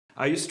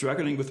Are you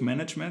struggling with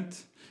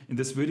management? In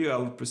this video,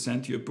 I'll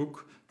present you a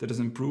book that has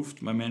improved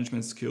my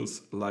management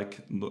skills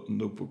like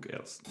no book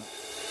else.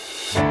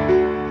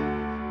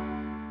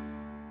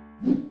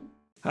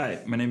 Hi,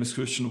 my name is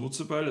Christian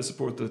Wutzerball. I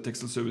support the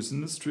textile service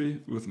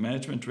industry with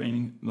management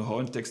training, know-how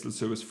in textile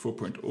service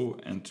 4.0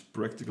 and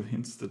practical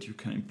hints that you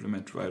can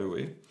implement right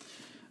away.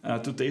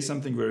 Today,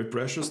 something very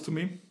precious to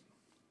me.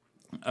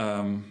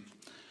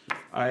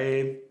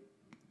 I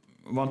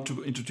want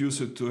to introduce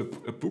you to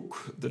a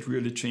book that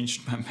really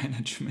changed my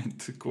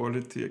management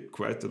quality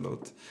quite a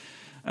lot.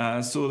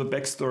 So the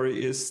backstory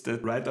is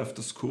that right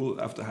after school,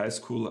 after high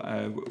school,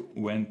 I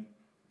went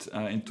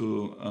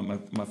into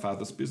my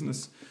father's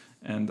business,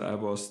 and I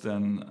was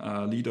then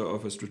leader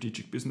of a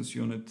strategic business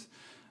unit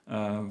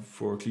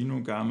for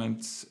cleanroom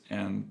garments,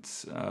 and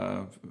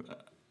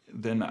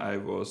then I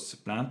was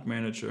plant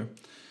manager,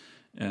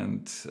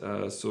 and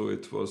so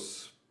it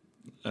was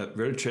a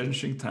very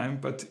challenging time,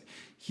 but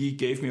he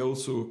gave me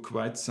also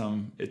quite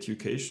some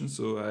education.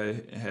 So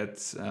I had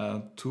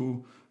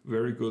two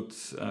very good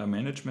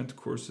management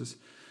courses,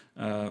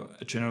 a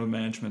general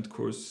management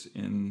course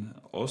in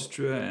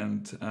Austria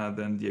and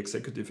then the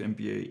executive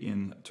MBA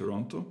in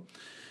Toronto.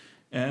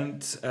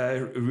 And I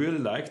really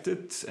liked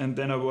it. And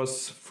then I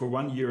was for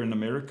 1 year in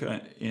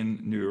America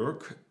in New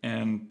York.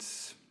 And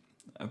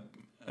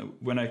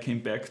when I came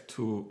back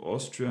to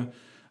Austria,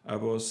 I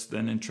was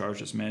then in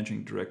charge as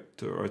managing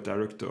director or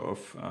director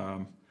of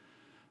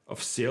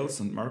sales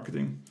and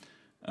marketing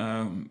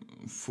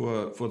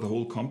for the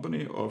whole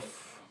company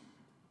of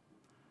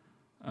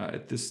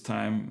at this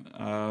time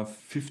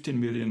 $15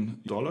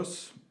 million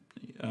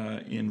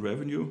in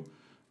revenue.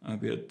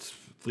 We had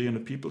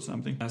 300 people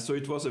something. So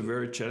it was a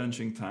very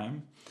challenging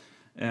time,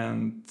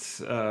 and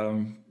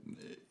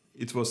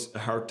it was a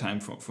hard time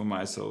for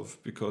myself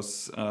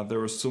because there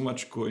was so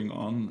much going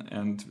on,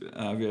 and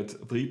we had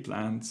 3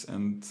 plants,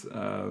 and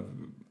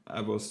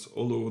I was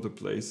all over the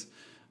place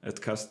at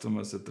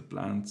customers, at the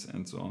plants,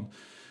 and so on.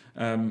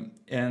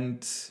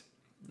 And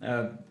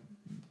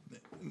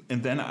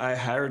then I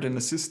hired an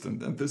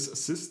assistant, and this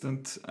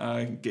assistant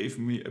gave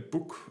me a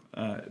book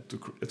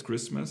at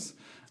Christmas,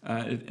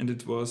 and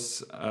it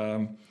was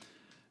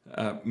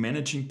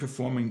Managing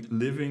Performing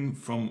Living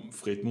from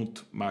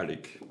Fredmund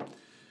Malik.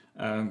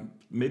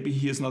 Maybe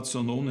he is not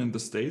so known in the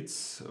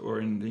States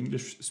or in the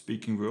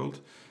English-speaking world.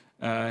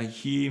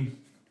 He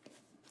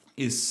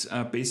is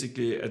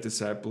basically a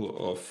disciple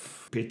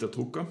of Peter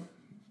Drucker,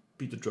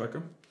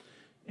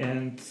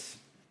 and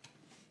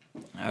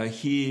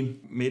he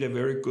made a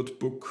very good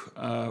book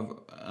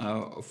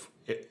of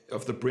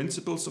the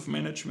principles of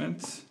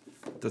management,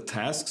 the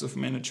tasks of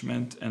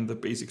management, and the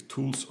basic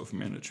tools of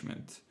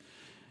management.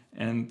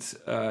 And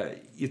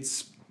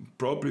it's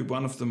probably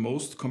one of the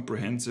most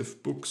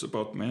comprehensive books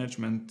about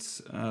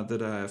management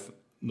that I have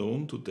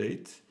known to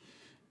date.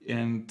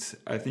 And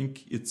I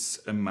think it's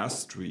a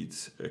must-read,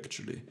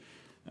 actually.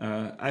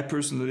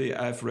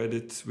 I've read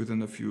it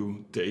within a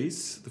few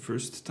days the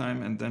first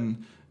time, and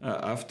then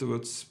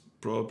afterwards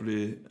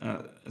probably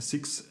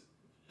 6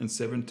 and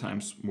 7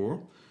 times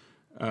more.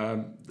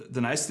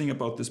 The nice thing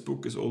about this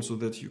book is also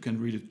that you can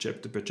read it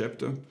chapter by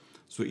chapter.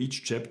 So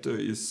each chapter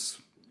is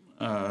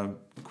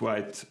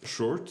quite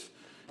short,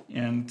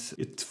 and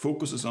it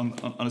focuses on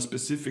a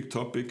specific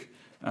topic.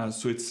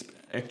 So it's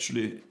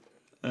actually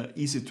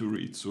easy to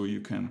read. So you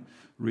can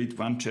read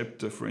 1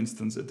 chapter, for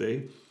instance, a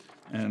day.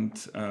 And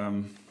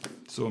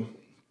so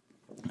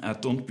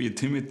don't be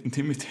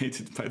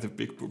intimidated by the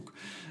big book.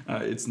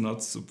 It's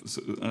not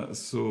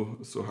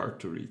so hard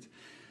to read.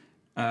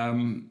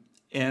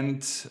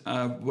 And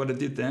what I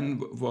did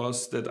then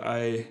was that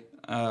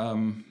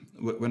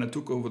when I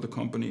took over the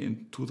company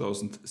in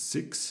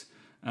 2006,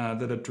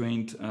 that I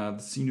trained the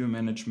senior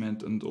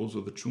management and also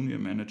the junior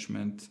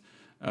management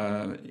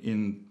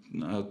in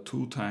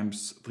 2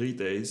 times 3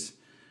 days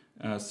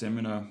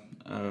seminar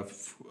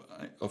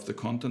of the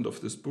content of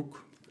this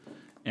book.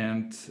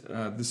 And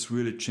this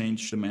really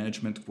changed the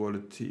management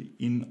quality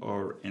in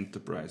our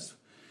enterprise.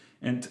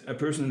 And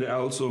personally, I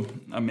also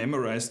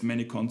memorized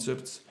many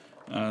concepts,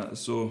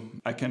 so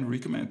I can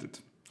recommend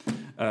it.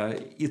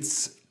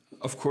 It's,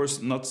 of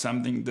course, not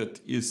something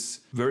that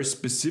is very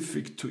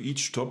specific to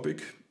each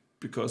topic,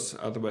 because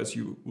otherwise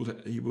he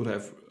would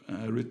have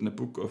written a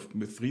book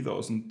with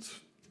 3,000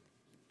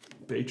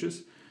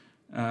 pages.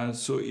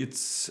 So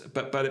it's,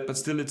 but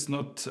still, it's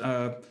not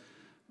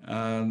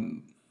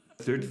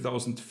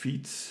 30,000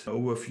 feet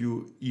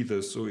overview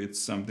either. So it's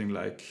something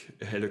like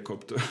a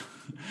helicopter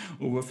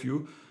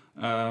overview,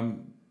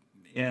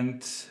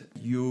 and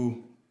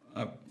you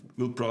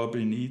will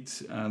probably need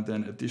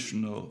then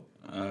additional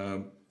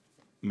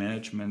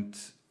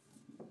management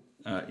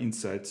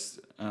insights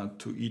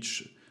to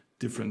each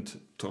different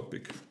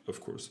topic,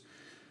 of course.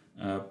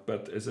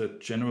 But as a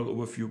general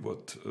overview,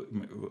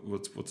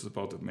 what's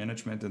about the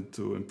management and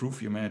to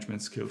improve your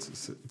management skills,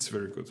 it's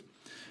very good.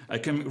 I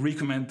can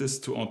recommend this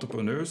to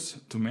entrepreneurs,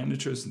 to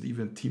managers, and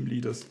even team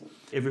leaders,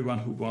 everyone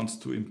who wants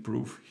to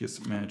improve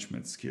his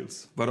management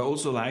skills. But I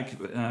also like,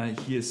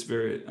 he is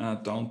very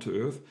down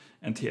to earth,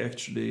 and he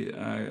actually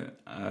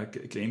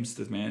claims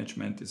that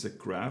management is a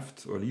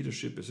craft, or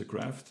leadership is a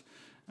craft,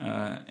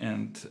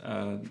 and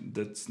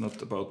that's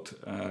not about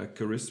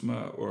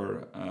charisma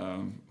or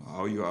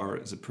how you are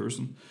as a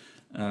person,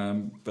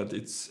 but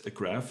it's a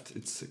craft.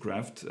 It's a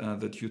craft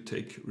that you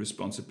take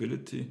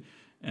responsibility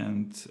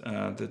and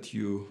that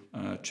you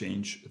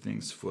change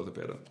things for the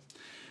better.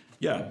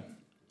 Yeah,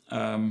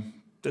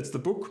 that's the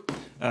book.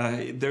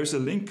 There's a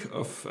link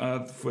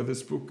for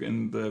this book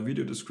in the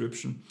video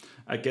description.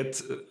 I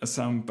get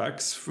some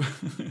bucks,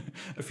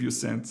 a few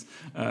cents,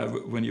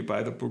 when you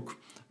buy the book.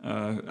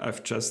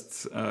 I've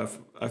just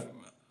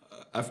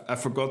I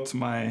forgot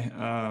my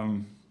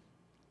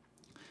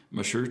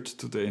my shirt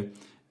today,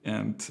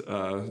 and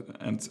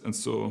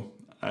so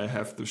I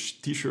have the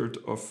T-shirt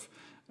of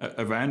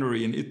a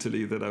winery in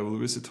Italy that I will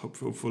visit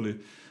hopefully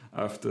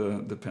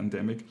after the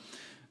pandemic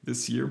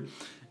this year.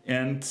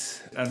 And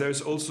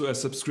there's also a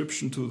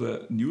subscription to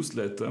the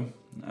newsletter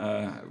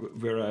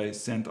where I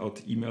send out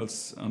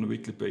emails on a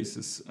weekly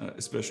basis,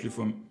 especially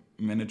for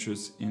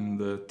managers in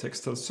the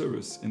textile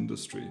service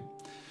industry.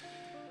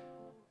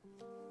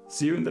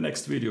 See you in the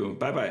next video.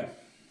 Bye bye.